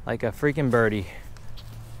like a freaking birdie.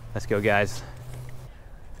 Let's go, guys.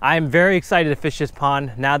 I am very excited to fish this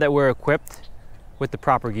pond now that we're equipped with the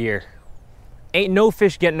proper gear. Ain't no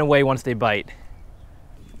fish getting away once they bite.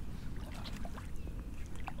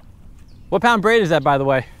 What pound braid is that, by the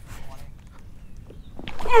way?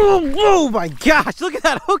 Oh my gosh, look at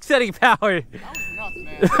that hook setting power. That was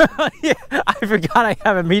nuts, man. Yeah, I forgot I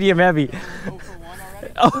have a medium heavy. 0 for 1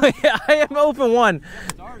 already? Oh yeah, I am 0 for 1.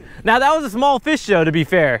 Now that was a small fish though, to be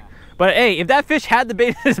fair. But hey, if that fish had the bait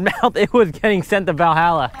in his mouth, it was getting sent to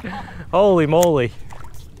Valhalla. Holy moly.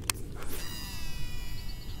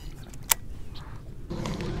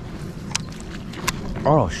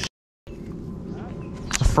 Oh, shit.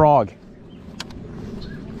 It's a frog.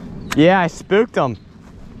 Yeah, I spooked him.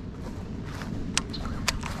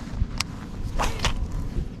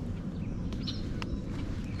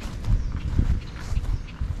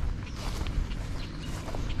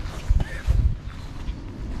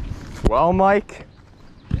 Well, Mike,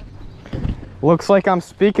 looks like I'm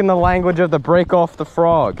speaking the language of the break off the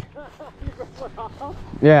frog.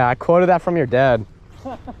 Yeah, I quoted that from your dad.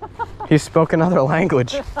 He spoke another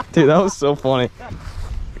language. Dude, that was so funny.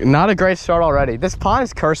 Not a great start already. This pond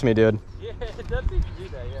has cursed me, dude. Yeah, it does seem to do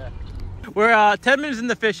that, yeah. We're 10 minutes in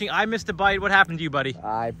the fishing. I missed a bite. What happened to you, buddy?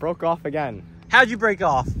 I broke off again. How'd you break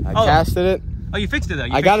off? I casted it. Oh, you fixed it though.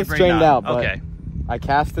 I got it straightened out, but okay. I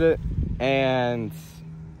casted it and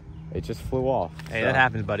it just flew off. Hey, so that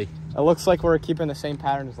happens, buddy. It looks like we're keeping the same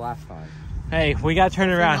pattern as last time. Hey, we gotta turn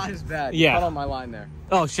it around. Not as bad. Yeah. Cut on my line there.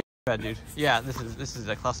 Oh shit, bad dude. Yeah, this is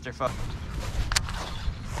a clusterfuck.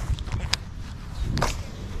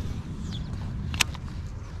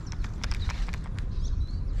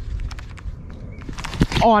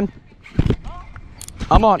 On.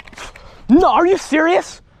 I'm on. No, are you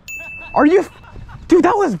serious? Are you? Dude,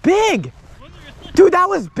 that was big. Dude, that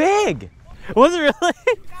was big. Was it really?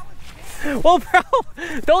 Well, bro,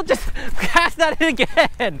 don't just cast that in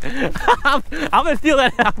again. I'm gonna steal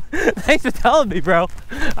that out. Thanks for telling me, bro.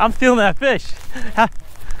 I'm stealing that fish.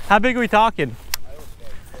 How big are we talking?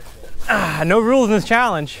 No rules in this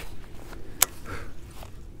challenge.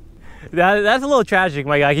 That's a little tragic,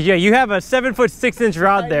 my guy. Cause yeah, you have a 7'6"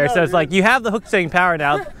 rod there, so it's like you have the hook setting power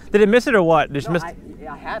now. Did it miss it or what? Just missed.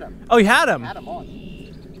 I had him. Oh, you had him. I had him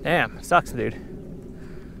on. Damn, sucks, dude.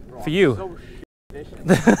 Bro, For you. So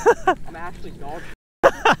I'm actually dog.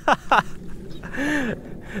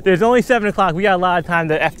 There's only 7 o'clock. We got a lot of time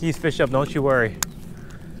to F these fish up. Don't you worry.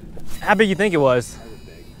 How big you think it was? That was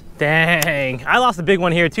big. Dang, I lost a big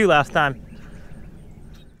one here too last time.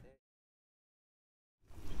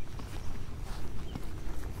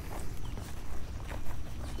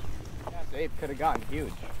 Dave could have gotten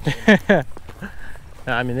huge.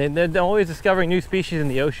 I mean, they're always discovering new species in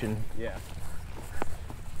the ocean. Yeah.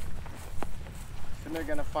 And they're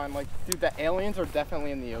gonna find, like, dude, the aliens are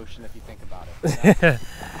definitely in the ocean if you think about it.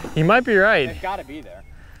 You might be right. They've got to be there.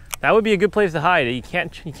 That would be a good place to hide. You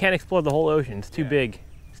can't explore the whole ocean. It's too big.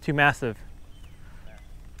 It's too massive.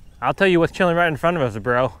 I'll tell you what's chilling right in front of us,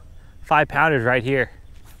 bro. 5-pounders right here.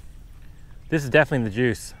 This is definitely the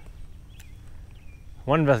juice.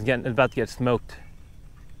 One of us is about to get smoked.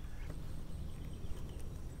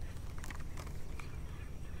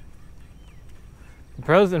 The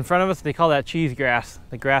pros in front of us, they call that cheese grass.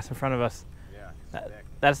 The grass in front of us. Yeah.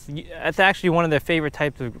 That's actually one of their favorite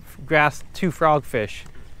types of grass to frogfish.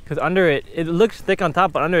 Because under it, it looks thick on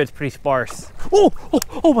top, but under it's pretty sparse.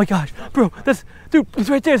 Oh my gosh, bro, dude, it's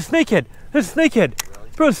right there, the snakehead. There's a snakehead.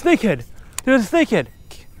 Bro, the snakehead. There's a snakehead.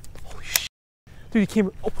 Holy shit. Dude, he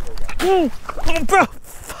came, oh, bro.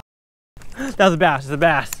 That was a bass, it's a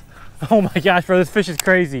bass. Oh my gosh, bro, this fish is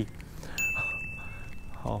crazy.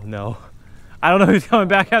 Oh no. I don't know who's coming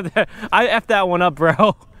back out there. I F'd that one up, bro.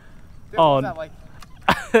 Dude, oh. that, like,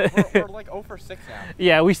 we're like 0 for 6 now.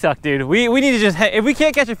 Yeah, we suck, dude. We need to just, if we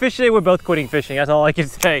can't catch a fish today, we're both quitting fishing. That's all I can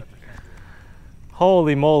say.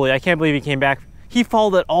 Holy moly, I can't believe he came back. He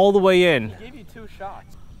followed it all the way in. He gave you 2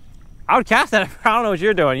 shots. I would cast that. I don't know what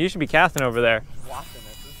you're doing. You should be casting over there. Watching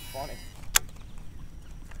this. This is funny.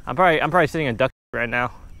 I'm probably sitting on duck right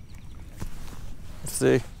now. Let's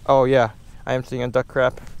see. Oh yeah, I am sitting on duck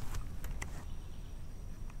crap.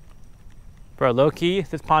 Bro, low key,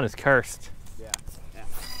 this pond is cursed. Yeah.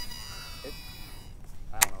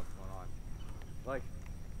 I don't know what's going on. Like,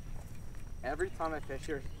 every time I fish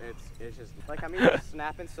here, it's just like I'm either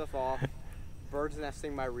snapping stuff off, birds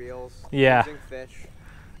nesting my reels, Yeah. losing fish.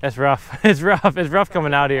 It's rough. It's rough. It's rough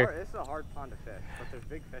coming out here. It's a hard pond to fish, but there's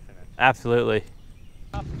big fish in it. Absolutely.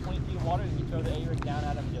 20 feet of water and you throw the A-rig down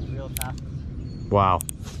at him and just reel it past him. Wow,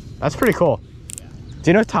 that's pretty cool. Yeah.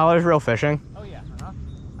 Do you know Tyler's real fishing? Oh yeah.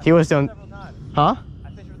 He was doing. Several times. Huh? I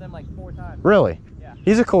fished with them like 4 times. Really? Yeah.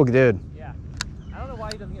 He's a cool dude. Yeah. I don't know why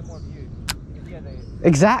he doesn't get more views. Because he has a...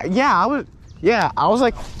 Exactly. Yeah, I was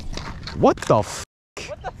like, what the f?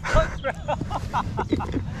 What the fuck, bro?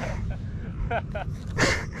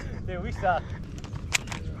 Dude, we suck.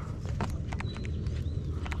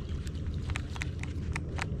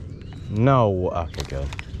 No. Okay, good.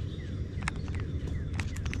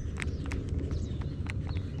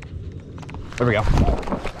 There we go.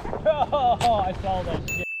 Oh, I saw that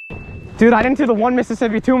shit. Dude, I didn't do the 1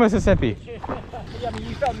 Mississippi, 2 Mississippi. Yeah, I mean,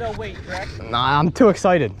 you felt no weight, correct? Nah, I'm too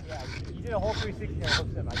excited. Yeah, you did a whole 360 on hook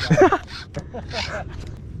set, my guy.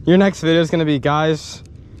 Your next video is gonna be, guys,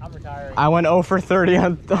 I'm retiring. I went 0 for 30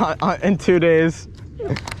 in 2 days.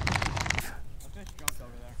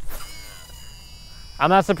 I'm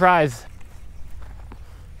not surprised.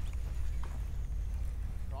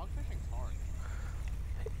 Frog fishing's hard.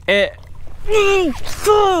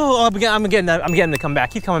 I'm getting to come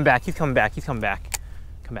back. He's coming back. He's coming back. He's coming back.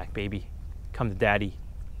 Come back, baby. Come to daddy.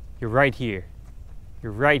 You're right here.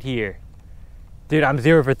 You're right here. Dude, I'm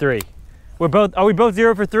 0 for 3. Are we both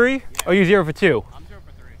 0 for 3? Yeah. Or are you 0 for 2? I'm 0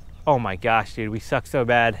 for 3. Oh my gosh, dude, we suck so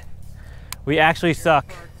bad. We actually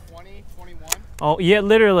suck. 20, 21. Oh, yeah,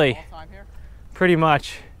 literally. All time here? Pretty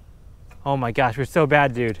much. Oh my gosh, we're so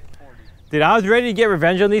bad, dude. 40. Dude, I was ready to get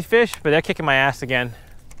revenge on these fish, but they're kicking my ass again.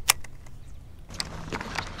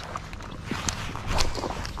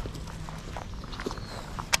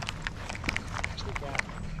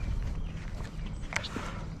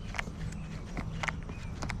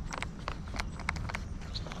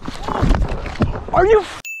 Are you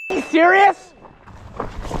serious?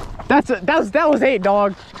 That was 8,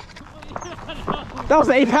 dog. That was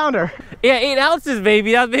an 8-pounder. Yeah, 8 ounces,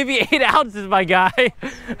 baby. That was maybe 8 ounces, my guy.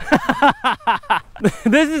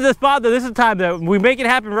 This is the spot, though. This is the time that we make it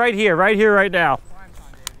happen right here, right now.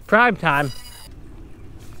 Prime time.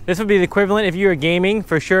 This would be the equivalent if you were gaming.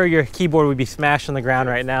 For sure, your keyboard would be smashed on the ground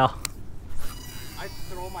right now. I'd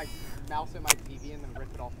throw my mouse at my TV and then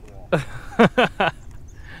rip it off the wall.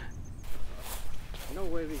 No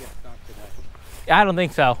way we get stuck today. I don't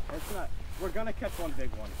think so. We're gonna catch one big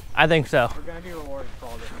one. I think so. We're gonna be rewarded for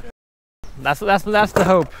all this shit. That's the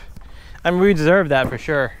hope. I mean, we deserve that for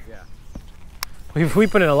sure. Yeah. We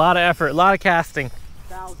put in a lot of effort, a lot of casting.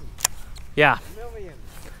 Thousands. Yeah. Millions.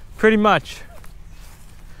 Pretty much.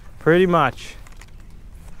 Pretty much.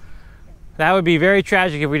 That would be very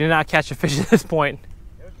tragic if we did not catch a fish at this point.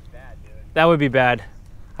 It would be bad, dude. That would be bad.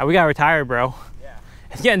 We gotta retire, bro. Yeah.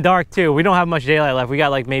 It's getting dark too. We don't have much daylight left. We got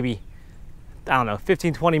like maybe, I don't know,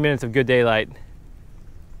 15, 20 minutes of good daylight.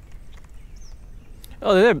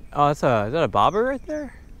 Oh, is that a bobber right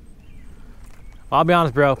there? Well, I'll be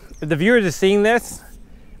honest, bro. If the viewers are seeing this,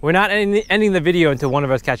 we're not ending the video until one of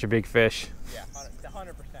us catch a big fish. Yeah,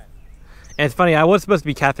 100%. And it's funny, I was supposed to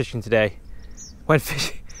be catfishing today. Went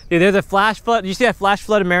fishing. Dude, there's a flash flood. Did you see that flash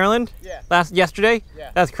flood in Maryland? Yeah. Yesterday? Yeah.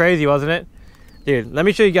 That's crazy, wasn't it? Dude, let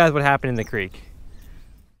me show you guys what happened in the creek.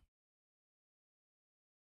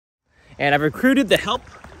 And I've recruited the help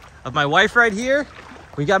of my wife right here.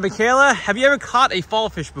 We got Michaela. Have you ever caught a fall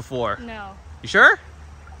fish before? No. You sure?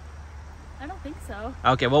 I don't think so.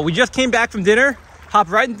 Okay, well, we just came back from dinner, hopped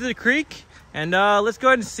right into the creek, and let's go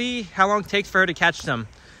ahead and see how long it takes for her to catch some.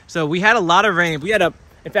 So we had a lot of rain.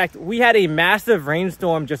 In fact, we had a massive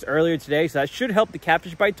rainstorm just earlier today, so that should help the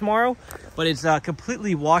catfish bite tomorrow, but it's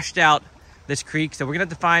completely washed out this creek, so we're gonna have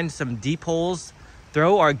to find some deep holes,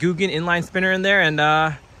 throw our Googan inline spinner in there, and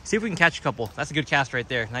see if we can catch a couple. That's a good cast right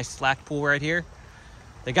there. Nice slack pool right here.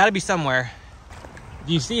 They gotta be somewhere.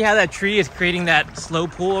 Do you see how that tree is creating that slow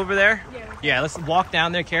pool over there? Yeah. Yeah, let's walk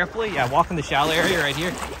down there carefully. Yeah, walk in the shallow area right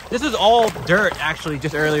here. This was all dirt, actually,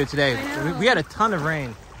 just earlier today. We had a ton of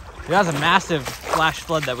rain. That was a massive flash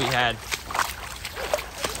flood that we had.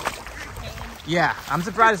 Yeah, I'm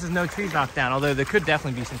surprised there's no trees knocked down, although there could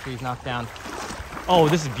definitely be some trees knocked down. Oh,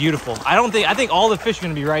 this is beautiful. I think all the fish are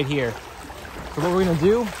gonna be right here. So what we're gonna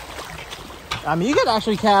do, I mean, you could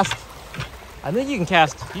actually cast, I think you can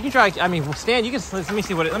cast, you can try, I mean, Stan, you can, let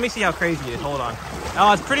me see how crazy it is, hold on.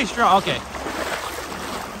 Oh, it's pretty strong, okay.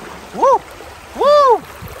 Woo, woo!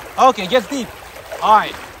 Okay, it gets deep. All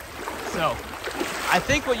right, so I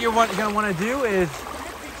think what you're gonna wanna do is,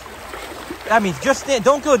 I mean, just stand,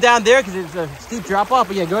 don't go down there because it's a steep drop off,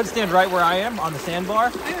 but yeah, go ahead and stand right where I am on the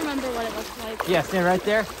sandbar. I remember what it looks like. Yeah, stand right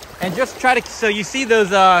there. And just try to, so you see those,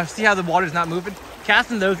 see how the water's not moving?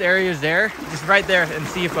 Cast in those areas there, just right there, and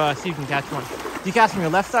see if you can catch one. Do you cast from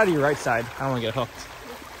your left side or your right side? I don't want to get hooked.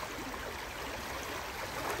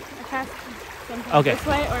 I cast sometimes Okay. this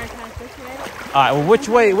way or I cast this way. All right, well, which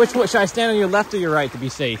way, should I stand on your left or your right to be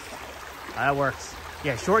safe? That works.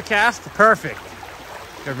 Yeah, short cast, perfect.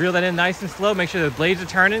 Gotta reel that in nice and slow, make sure the blades are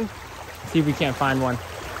turning. See if we can't find one.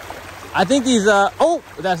 I think these, oh,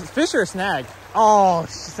 that's fish or a snag. Oh,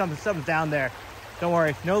 something's down there. Don't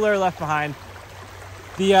worry, no lure left behind.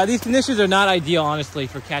 These conditions are not ideal, honestly,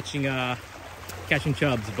 for catching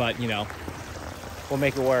chubs, but you know, we'll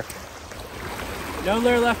make it work. No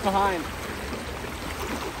lure left behind.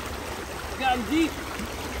 Got him deep.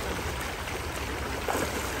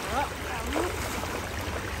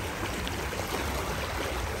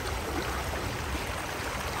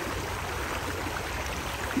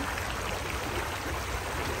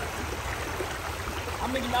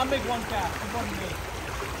 I'll make one cast. One me.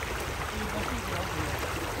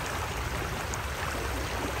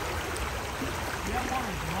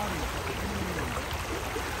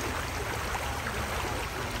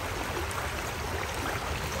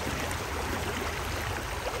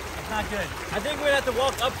 Not good. I think we're gonna have to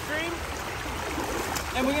walk upstream,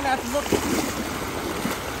 and we're gonna have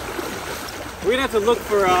to look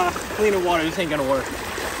for cleaner water. This ain't gonna work.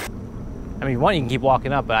 I mean, one, you can keep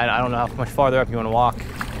walking up, but I don't know how much farther up you want to walk.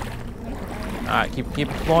 All right, keep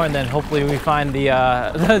exploring. Then hopefully we find the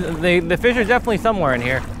the fish are definitely somewhere in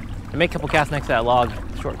here. I make a couple casts next to that log,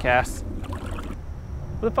 short casts.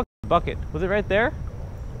 What the fuck is the bucket? Was it right there?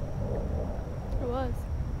 It was.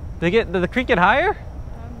 Did the creek get higher?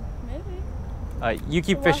 Maybe. You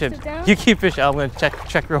keep It washed fishing. it down? You keep fishing. I'm gonna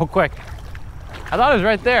check real quick. I thought it was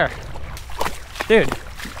right there. Dude,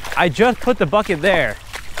 I just put the bucket there.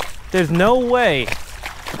 There's no way.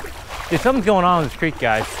 Dude, something's going on in this creek,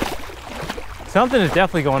 guys. Something is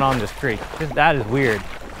definitely going on in this creek. That is weird.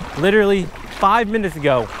 Literally 5 minutes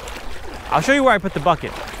ago. I'll show you where I put the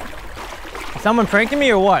bucket. Is someone pranking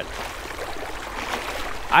me or what?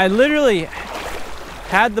 I literally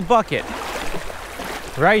had the bucket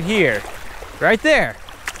right here. Right there.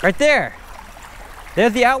 Right there.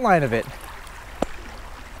 There's the outline of it.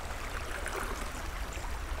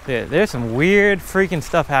 Dude, there's some weird freaking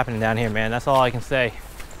stuff happening down here, man. That's all I can say.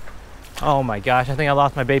 Oh my gosh, I think I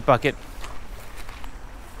lost my bait bucket.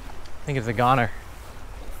 I think it's a goner.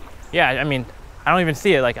 Yeah, I mean, I don't even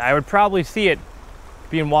see it. Like, I would probably see it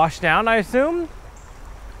being washed down, I assume.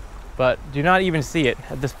 But do not even see it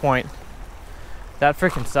at this point. That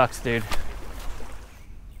freaking sucks, dude.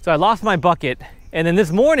 So I lost my bucket. And then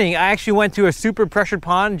this morning, I actually went to a super pressured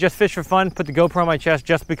pond, just fish for fun, put the GoPro on my chest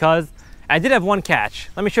just because. I did have one catch.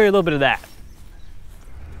 Let me show you a little bit of that.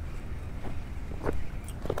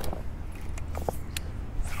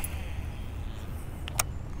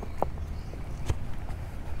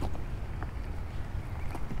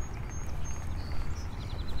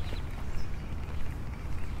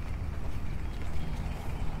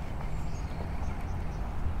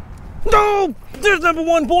 No! There's number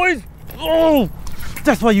one, boys! Oh!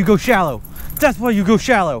 That's why you go shallow. That's why you go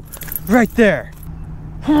shallow. Right there.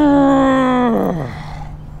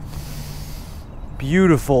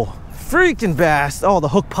 Beautiful freaking bass. Oh, the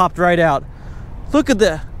hook popped right out. Look at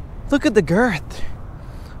the girth.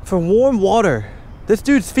 For warm water, this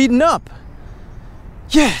dude's feeding up.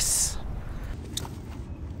 Yes.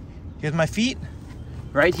 Here's my feet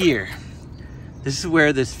right here. This is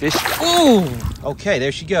where this fish. Oh, okay,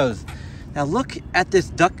 there she goes. Now look at this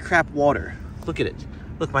duck crap water. Look at it.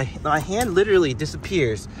 Look, my hand literally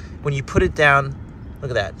disappears when you put it down.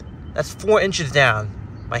 Look at that. That's 4 inches down.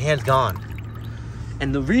 My hand's gone.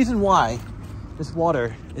 And the reason why this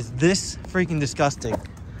water is this freaking disgusting.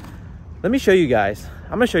 Let me show you guys.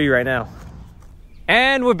 I'm gonna show you right now.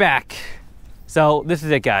 And we're back. So this is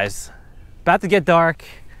it, guys. About to get dark.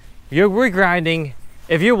 We're grinding.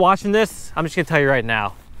 If you're watching this, I'm just gonna tell you right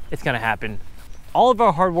now, it's gonna happen. All of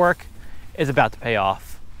our hard work is about to pay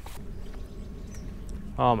off.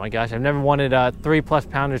 Oh my gosh, I've never wanted a 3+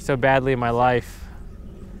 pounder so badly in my life.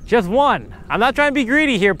 Just one. I'm not trying to be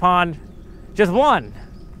greedy here, pond. Just one.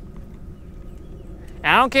 And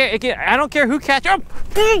I don't care who catch. Oh,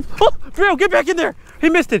 oh, Phil, get back in there. He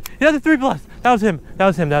missed it. Another 3+. That was him. That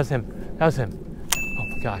was him. That was him. That was him. Oh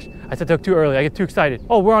my gosh. I said that too early. I get too excited.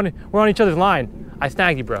 Oh, we're on each other's line. I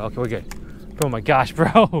snagged you, bro. Okay, we're good. Oh my gosh,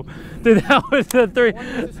 bro. Dude, that was the 3.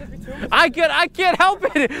 I can't help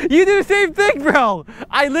it. You do the same thing, bro.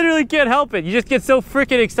 I literally can't help it. You just get so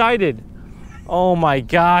freaking excited. Oh my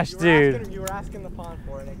gosh, dude. You were asking the pond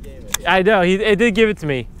for it and it gave it. I know, it did give it to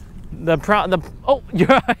me. Oh, you're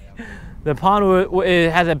right. The pond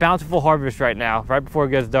it has a bountiful harvest right now, right before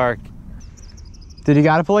it gets dark. Dude, you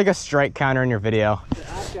gotta put like a strike counter in your video.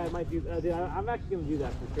 Actually, I might do. Dude, I'm actually gonna do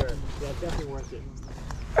that for sure. Yeah, it's definitely worth it.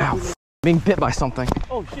 Ow, being bit by something.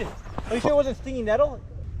 Oh shit! Are you sure it wasn't stinging nettle?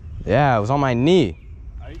 Yeah, it was on my knee.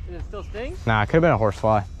 Does it still sting? Nah, it could have been a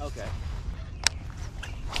horsefly. Okay.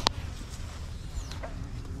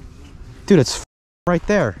 Dude, it's right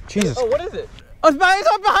there. Jesus. Oh, what is it? Oh, it's right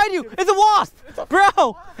behind you. It's a wasp,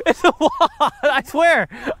 bro. It's a wasp. I swear.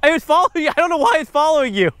 It was following you. I don't know why it's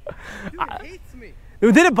following you. Dude, it hates me.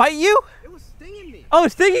 Did it bite you? It was stinging me. Oh,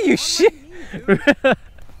 it's stinging you. Shit. Knees,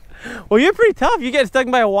 well, you're pretty tough. You get stung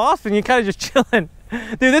by a wasp and you're kind of just chilling.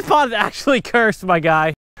 Dude, this pond is actually cursed, my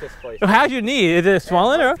guy. How's your knee? Is it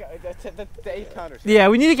swollen or? The 8 pounder. Yeah,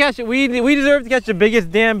 we need to catch it. We deserve to catch the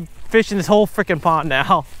biggest damn fish in this whole freaking pond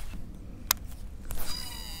now.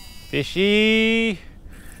 Fishy.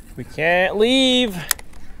 We can't leave.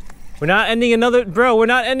 We're not ending another, bro, we're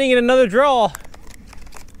not ending in another draw.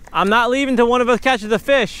 I'm not leaving till one of us catches a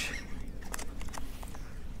fish.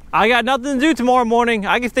 I got nothing to do tomorrow morning.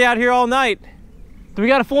 I can stay out here all night. Do we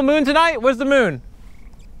got a full moon tonight? Where's the moon?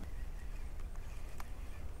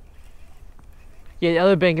 Yeah, the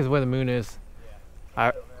other bank is where the moon is. Yeah. All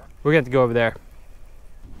right, we're gonna have to go over there.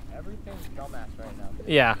 Everything's dumbass right now.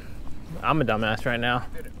 Yeah, I'm a dumbass right now.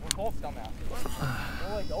 Dude, we're both dumbasses.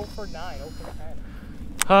 We're like 0 for 9, 0 for 10.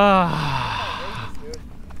 Ah, Dude.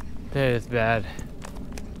 that is bad.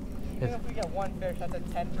 Even if we get one fish, that's a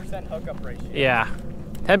 10% hookup ratio. Yeah,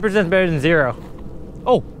 10% better than 0.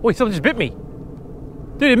 Oh, wait, someone just bit me.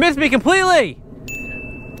 Dude, it missed me completely.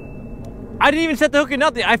 I didn't even set the hook or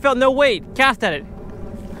nothing. I felt no weight. Cast at it.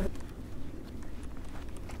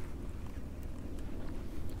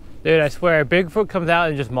 Dude, I swear, Bigfoot comes out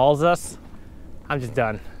and just mauls us. I'm just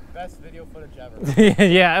done. Best video footage ever.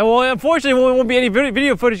 Yeah, well, unfortunately, there won't be any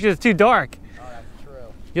video footage because it's too dark. Oh, that's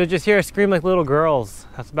true. You'll just hear us scream like little girls.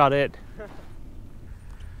 That's about it.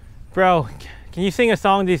 Bro, can you sing a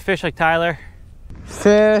song to these fish like Tyler?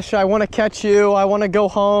 Fish, I want to catch you. I want to go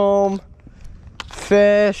home.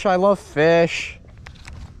 Fish, I love fish.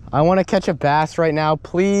 I want to catch a bass right now.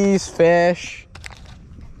 Please, fish.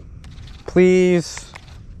 Please.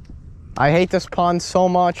 I hate this pond so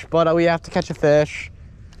much, but we have to catch a fish.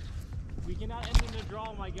 We cannot end in a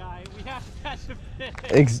draw, my guy. We have to catch a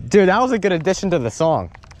fish. Dude, that was a good addition to the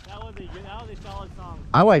song. That was a solid song.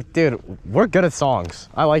 I like, dude, we're good at songs.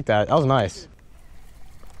 I like that. That was nice.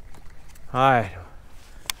 All right.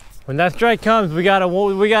 When that strike comes, we got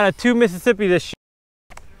a 2 Mississippi this shit.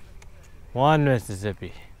 1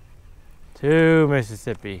 Mississippi. 2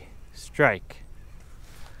 Mississippi. Strike.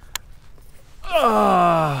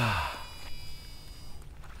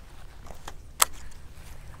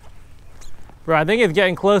 Bro, I think it's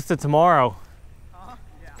getting close to tomorrow.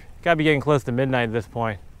 Yeah. Gotta be getting close to midnight at this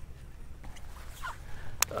point.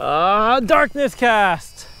 Darkness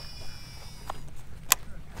cast.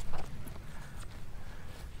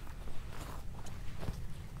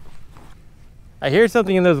 I hear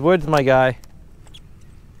something in those woods, my guy.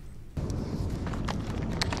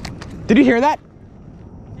 Did you hear that?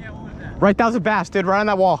 Yeah, what was that? Right, that was a bass, dude. Right on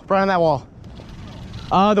that wall. Right on that wall.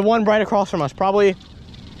 The one right across from us, probably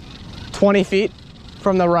 20 feet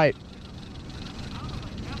from the right.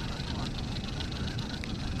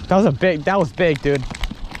 That was big, dude.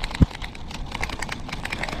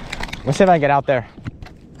 Let's see if I can get out there.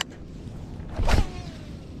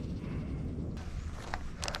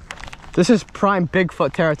 This is prime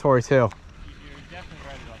Bigfoot territory too. You're definitely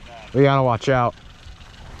right about that. We gotta watch out.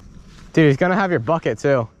 Dude, he's gonna have your bucket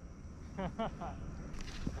too.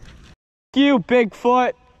 You,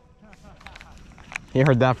 Bigfoot. You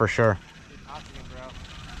heard that for sure.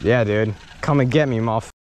 Yeah, dude. Come and get me,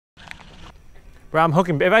 muff. Bro, I'm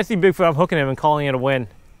hooking. If I see Bigfoot, I'm hooking him and calling it a win.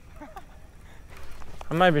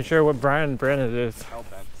 I'm not even sure what brand it is.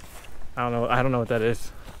 I don't know. I don't know what that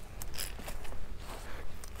is.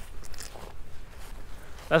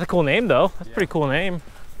 That's a cool name, though. That's a pretty cool name.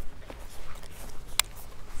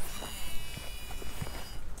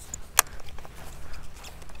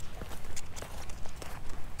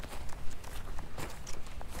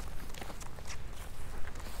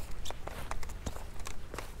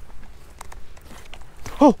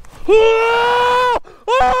 Oh! Ah!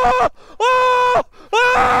 Ah! Ah!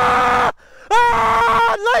 Ah!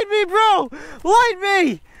 Ah! Light me, bro! Light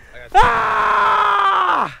me!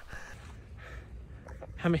 Ah!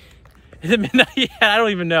 How many? Is it midnight yet? I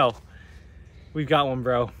don't even know. We've got one,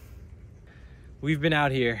 bro. We've been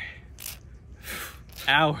out here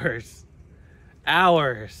hours.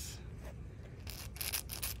 Hours.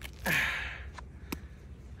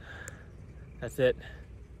 That's it.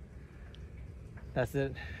 That's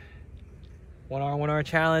it. 1 hour, 1 hour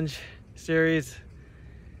challenge series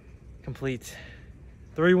complete.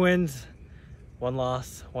 3 wins, 1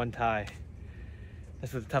 loss, 1 tie.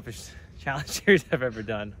 This was the toughest challenge series I've ever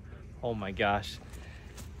done. Oh my gosh.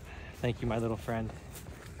 Thank you, my little friend.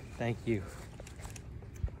 Thank you.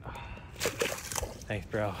 Thanks,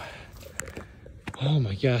 bro. Oh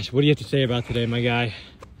my gosh. What do you have to say about today, my guy?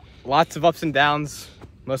 Lots of ups and downs,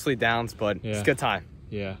 mostly downs, but it's a good time.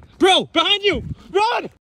 Yeah. Bro, behind you! Run!